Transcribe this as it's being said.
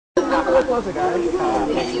Look closer, guys.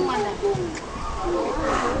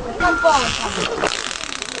 Come forward.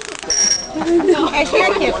 Hey,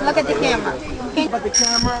 share a kiss. Look at the camera. Look at the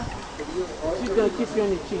camera. She's gonna kiss you on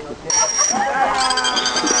your cheek, okay?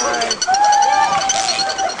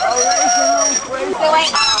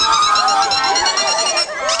 Wait.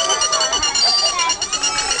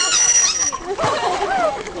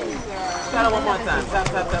 Tap it one more time. Tap,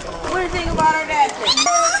 tap, tap. What do you think about her dancing?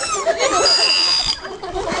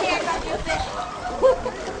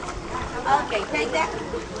 Okay, take that.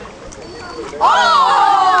 Oh!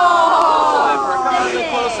 Come a little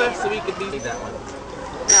closer so we can beat that one.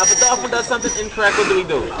 Now, if a dolphin does something incorrect, what do we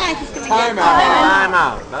do? Time out. Time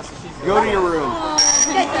out. That's what she's Go to your room.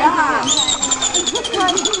 Good job.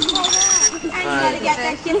 And you gotta get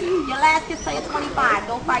that kiss. Your last kiss till you're 25.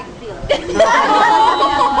 Don't fight the feeling.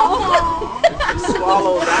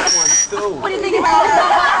 swallow that one too. What do you think about her?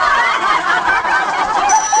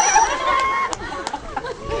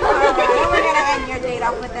 Alright, we're gonna end your date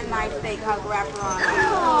off with a nice steak hug wrapper on.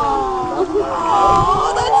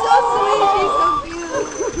 Oh, that's so sweet. She's so cute.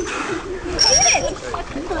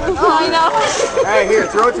 Oh, I know. Hey, here,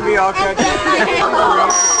 throw it to me. I'll catch it.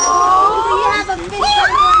 Oh, do you have a fish or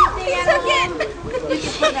anything? He took it. You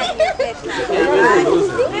can put that in your fish now.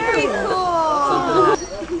 Very cool.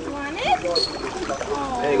 You want it?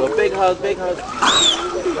 There you go. Big hug, big hug.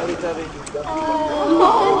 Tubby, tubby.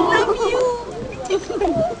 Oh, love you. You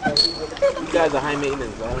guys are high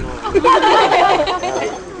maintenance. I don't know.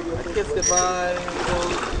 Kiss goodbye.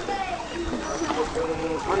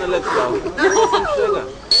 On the lips though. Give us some sugar.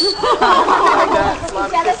 Like that.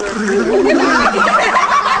 Slap kisser.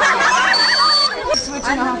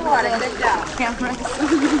 Switching off the water. Good job. Cameras.